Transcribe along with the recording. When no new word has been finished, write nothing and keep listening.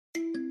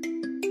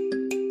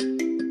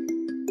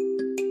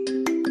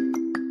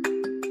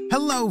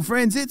Hello,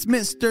 friends, it's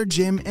Mr.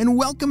 Jim, and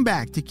welcome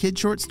back to Kid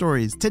Short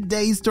Stories.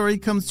 Today's story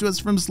comes to us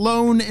from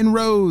Sloan and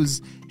Rose.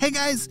 Hey,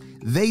 guys,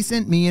 they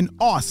sent me an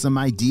awesome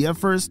idea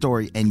for a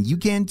story, and you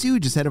can too.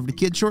 Just head over to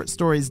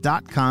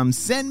kidshortstories.com,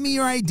 send me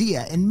your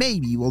idea, and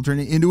maybe we'll turn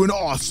it into an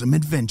awesome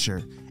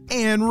adventure.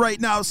 And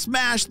right now,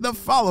 smash the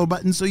follow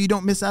button so you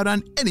don't miss out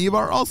on any of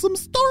our awesome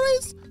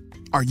stories.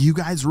 Are you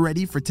guys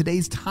ready for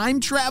today's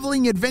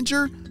time-traveling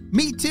adventure?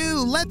 Me too,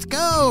 let's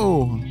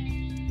go!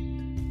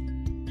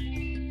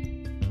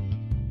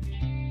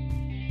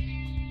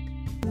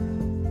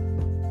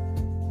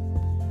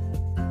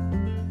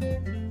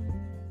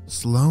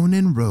 Sloan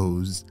and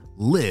Rose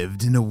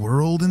lived in a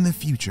world in the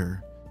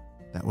future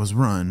that was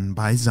run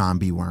by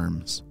zombie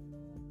worms.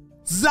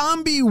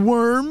 Zombie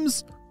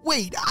worms?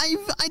 Wait, I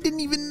didn't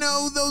even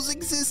know those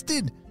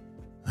existed.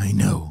 I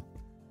know.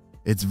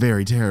 It's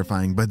very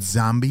terrifying, but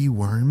zombie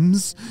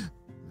worms?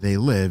 They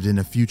lived in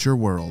a future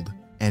world,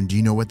 and do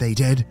you know what they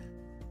did?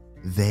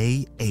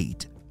 They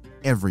ate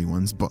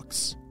everyone's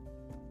books.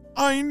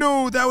 I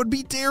know, that would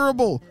be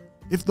terrible.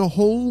 If the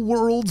whole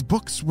world's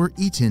books were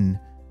eaten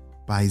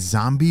by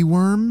zombie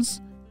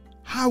worms,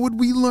 how would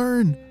we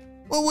learn?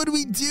 What would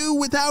we do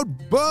without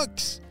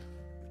books?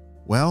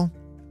 Well,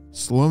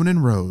 Sloan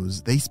and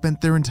Rose, they spent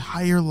their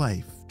entire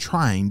life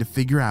trying to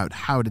figure out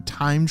how to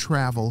time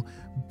travel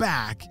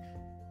back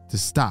to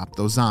stop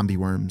those zombie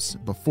worms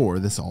before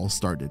this all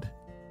started.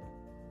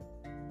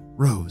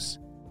 Rose,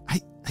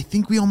 I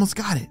think we almost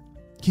got it.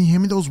 Can you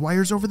hand me those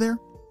wires over there?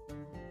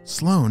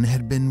 Sloan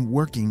had been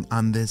working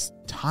on this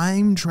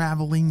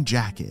time-traveling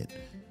jacket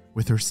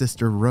with her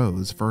sister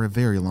Rose for a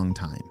very long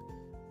time.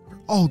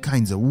 All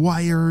kinds of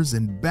wires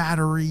and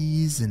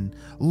batteries and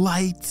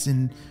lights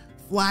and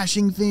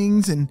flashing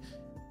things, and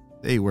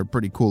they were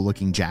pretty cool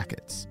looking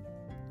jackets.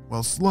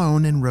 Well,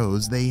 Sloan and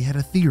Rose, they had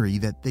a theory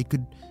that they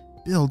could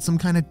build some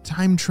kind of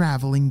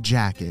time-traveling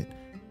jacket,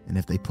 and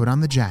if they put on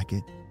the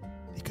jacket,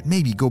 they could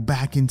maybe go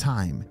back in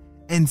time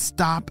and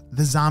stop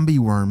the zombie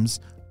worms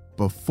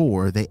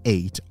before they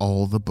ate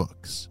all the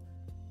books.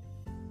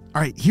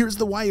 All right, here's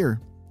the wire,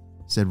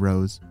 said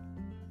Rose.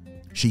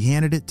 She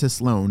handed it to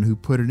Sloan, who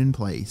put it in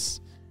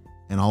place,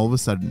 and all of a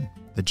sudden,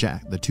 the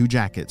two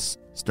jackets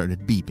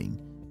started beeping.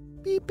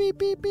 Beep, beep,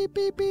 beep, beep,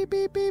 beep, beep,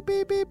 beep, beep,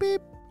 beep, beep,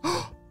 beep.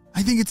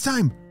 I think it's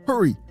time.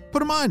 Hurry, put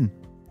them on.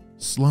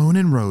 Sloan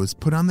and Rose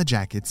put on the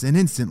jackets, and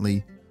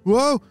instantly,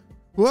 whoa,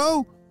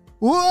 whoa,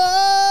 whoa!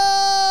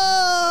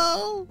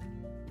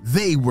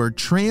 They were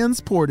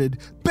transported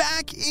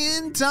back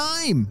in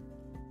time.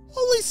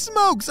 Holy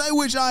smokes, I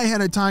wish I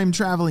had a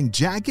time-traveling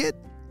jacket.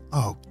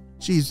 Oh,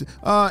 geez.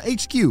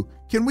 HQ,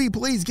 can we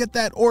please get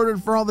that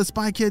ordered for all the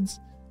Spy Kids?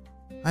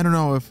 I don't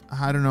know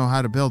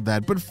how to build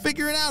that, but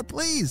figure it out,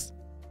 please.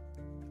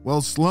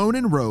 Well, Sloan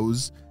and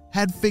Rose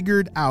had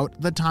figured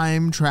out the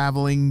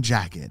time-traveling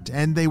jacket,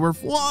 and they were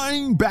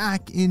flying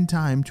back in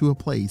time to a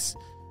place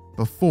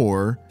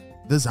before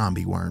the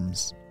zombie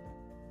worms.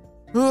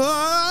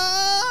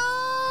 Oh!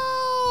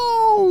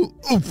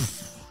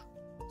 Oof!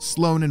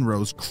 Sloan and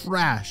Rose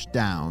crashed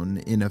down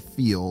in a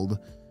field.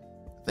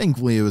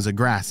 Thankfully, it was a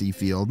grassy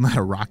field, not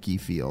a rocky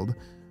field,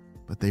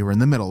 but they were in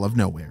the middle of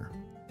nowhere.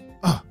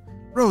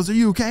 Rose, are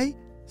you okay?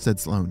 Said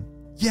Sloan.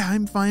 Yeah,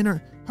 I'm fine.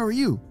 How are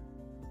you?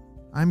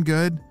 I'm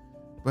good,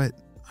 but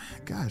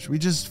gosh, we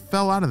just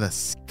fell out of the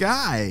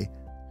sky.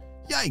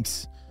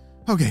 Yikes.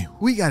 Okay,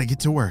 we gotta get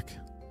to work.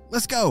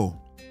 Let's go,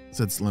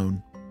 said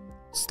Sloan.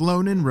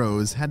 Sloan and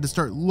Rose had to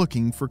start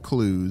looking for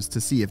clues to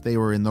see if they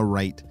were in the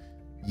right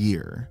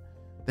year.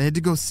 They had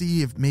to go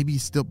see if maybe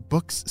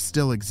books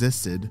still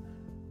existed,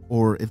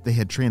 or if they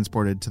had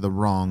transported to the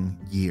wrong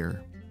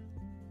year.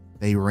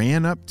 They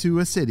ran up to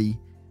a city,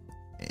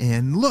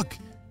 and look,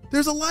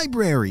 there's a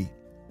library,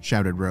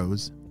 shouted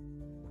Rose.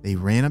 They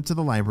ran up to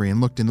the library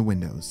and looked in the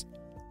windows,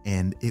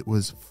 and it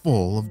was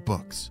full of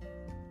books.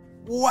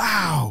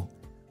 Wow,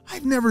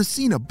 I've never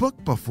seen a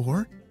book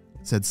before,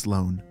 said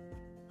Sloan.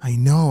 I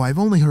know, I've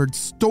only heard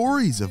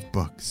stories of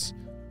books,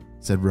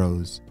 said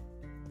Rose.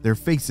 Their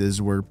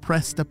faces were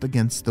pressed up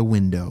against the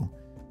window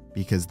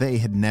because they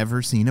had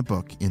never seen a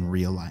book in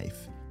real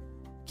life.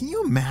 Can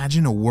you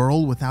imagine a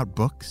world without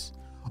books?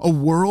 A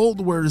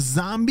world where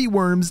zombie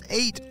worms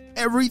ate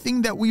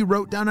everything that we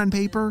wrote down on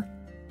paper?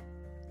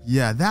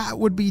 Yeah, that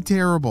would be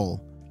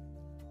terrible.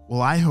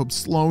 Well, I hope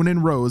Sloan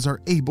and Rose are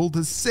able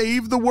to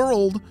save the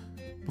world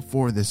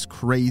before this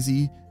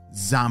crazy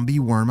zombie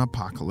worm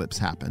apocalypse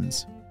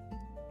happens.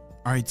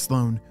 All right,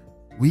 Sloan,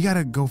 we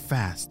gotta go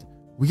fast.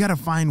 We gotta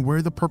find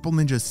where the Purple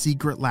Ninja's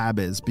secret lab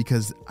is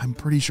because I'm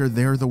pretty sure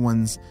they're the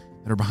ones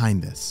that are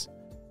behind this.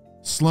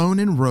 Sloan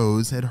and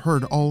Rose had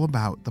heard all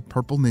about the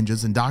Purple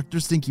Ninjas and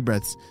Dr. Stinky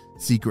Breath's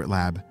secret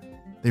lab.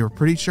 They were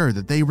pretty sure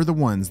that they were the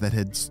ones that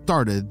had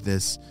started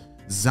this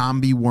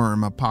zombie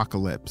worm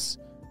apocalypse.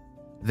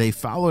 They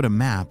followed a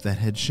map that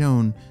had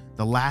shown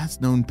the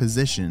last known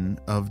position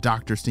of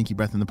Dr. Stinky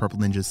Breath and the Purple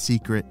Ninja's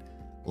secret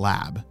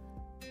lab.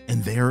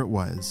 And there it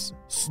was.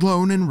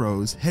 Sloan and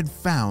Rose had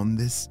found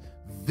this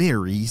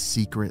very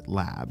secret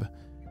lab.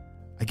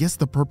 I guess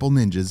the purple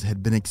ninjas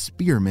had been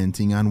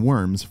experimenting on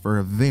worms for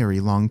a very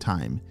long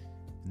time,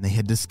 and they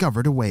had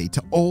discovered a way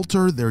to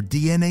alter their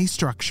DNA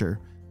structure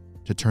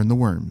to turn the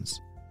worms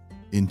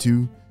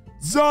into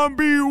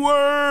zombie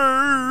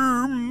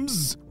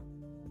worms.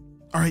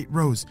 All right,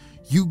 Rose,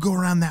 you go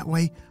around that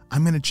way.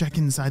 I'm going to check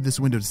inside this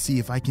window to see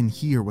if I can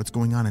hear what's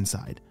going on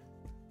inside.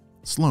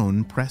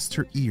 Sloane pressed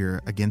her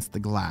ear against the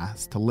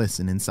glass to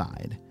listen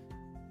inside,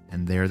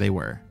 and there they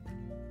were.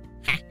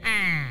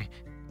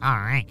 All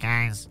right,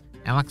 guys.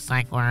 It looks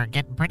like we're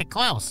getting pretty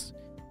close.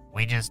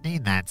 We just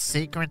need that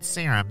secret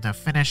serum to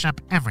finish up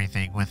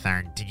everything with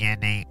our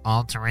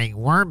DNA-altering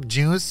worm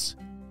juice.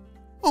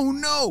 Oh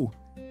no!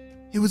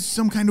 It was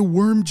some kind of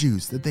worm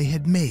juice that they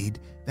had made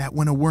that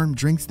when a worm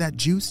drinks that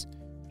juice,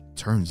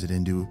 turns it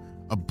into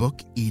a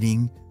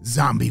book-eating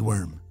zombie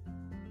worm.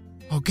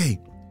 Okay,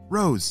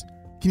 Rose,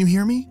 can you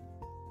hear me?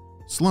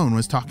 Sloane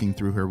was talking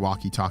through her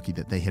walkie-talkie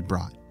that they had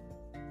brought.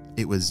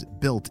 It was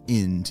built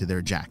into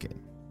their jacket.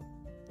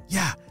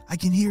 Yeah, I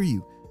can hear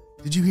you.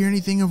 Did you hear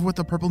anything of what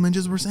the purple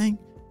ninjas were saying?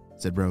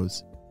 Said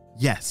Rose.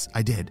 Yes,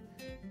 I did.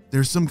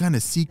 There's some kind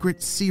of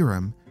secret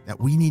serum that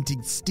we need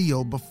to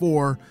steal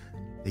before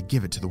they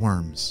give it to the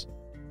worms.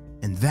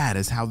 And that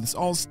is how this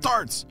all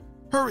starts.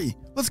 Hurry,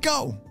 let's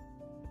go.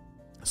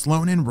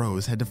 Sloane and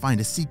Rose had to find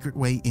a secret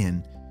way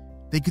in.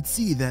 They could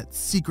see that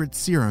secret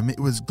serum. It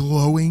was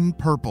glowing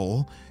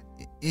purple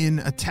in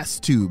a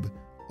test tube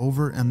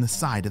over on the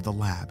side of the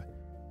lab.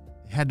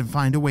 They had to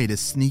find a way to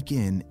sneak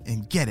in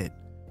and get it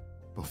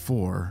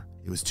before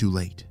it was too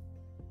late.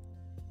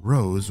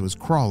 Rose was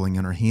crawling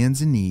on her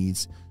hands and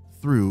knees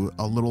through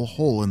a little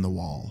hole in the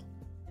wall.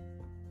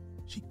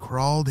 She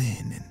crawled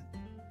in and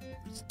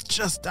was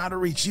just out of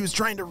reach. She was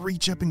trying to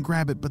reach up and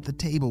grab it, but the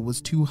table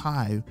was too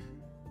high.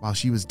 While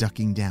she was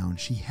ducking down,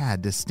 she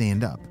had to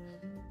stand up,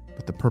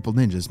 but the purple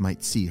ninjas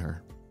might see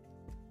her.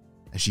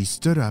 As she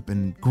stood up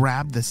and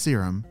grabbed the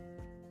serum,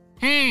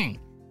 Hey!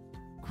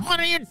 What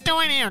are you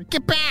doing here?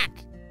 Get back!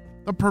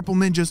 The purple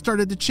ninja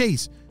started to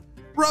chase.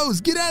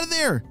 Rose, get out of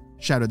there!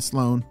 Shouted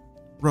Sloane.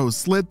 Rose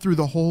slid through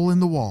the hole in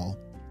the wall,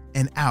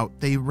 and out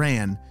they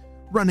ran,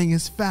 running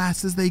as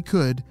fast as they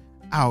could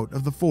out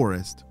of the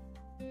forest.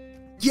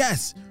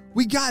 Yes,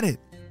 we got it!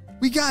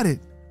 We got it!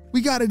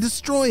 We gotta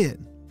destroy it!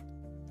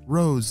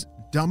 Rose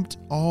dumped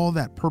all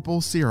that purple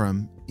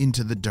serum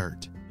into the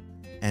dirt,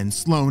 and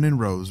Sloane and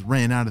Rose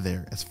ran out of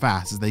there as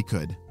fast as they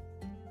could.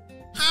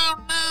 Oh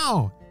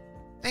no!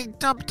 They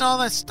dumped all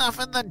that stuff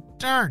in the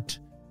dirt.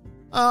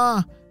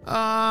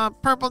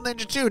 Purple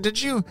Ninja 2,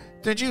 did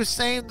you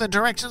save the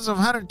directions of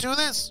how to do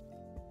this?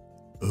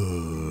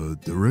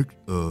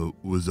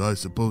 Was I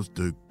supposed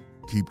to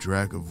keep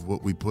track of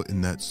what we put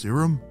in that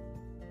serum?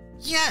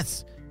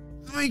 Yes,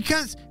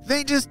 because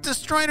they just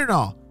destroyed it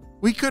all.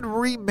 We could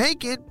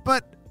remake it,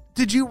 but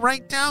did you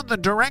write down the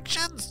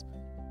directions?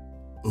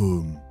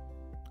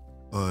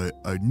 I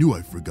knew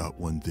I forgot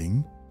one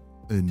thing,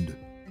 and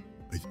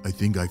I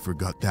think I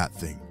forgot that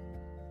thing.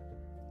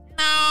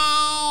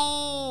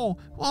 No!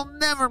 We'll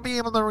never be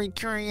able to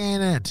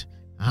recreate it.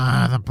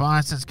 The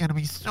boss is gonna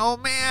be so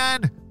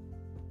mad.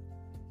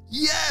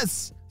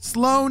 Yes!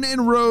 Sloane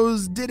and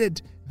Rose did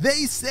it!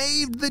 They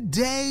saved the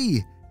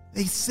day!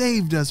 They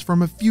saved us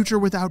from a future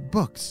without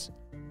books.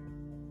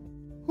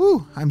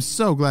 Whew, I'm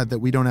so glad that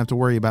we don't have to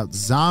worry about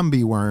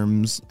zombie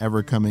worms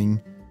ever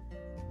coming.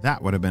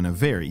 That would have been a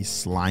very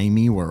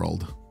slimy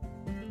world.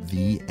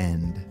 The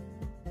end.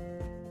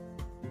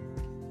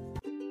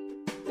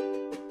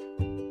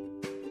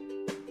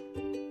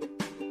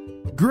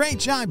 Great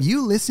job,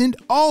 you listened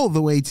all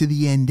the way to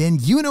the end,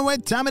 and you know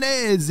what time it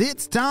is.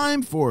 It's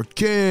time for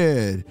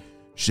Kid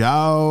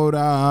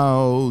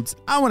Shoutouts.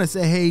 I want to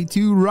say hey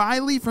to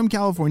Riley from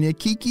California,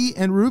 Kiki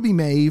and Ruby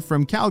May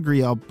from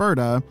Calgary,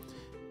 Alberta,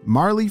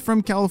 Marley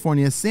from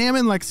California, Sam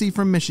and Lexi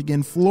from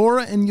Michigan,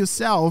 Flora and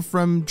Yosel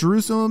from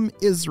Jerusalem,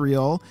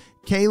 Israel,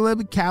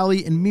 Caleb,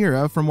 Callie, and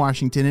Mira from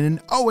Washington,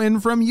 and Owen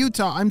from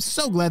Utah. I'm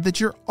so glad that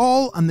you're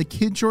all on the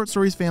Kid Short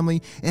Stories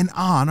family and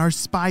on our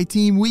spy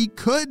team. We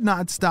could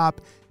not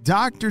stop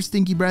Dr.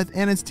 Stinky Breath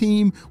and his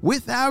team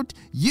without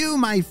you,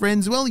 my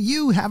friends. Well,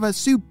 you have a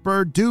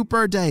super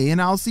duper day,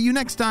 and I'll see you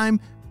next time.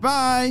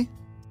 Bye.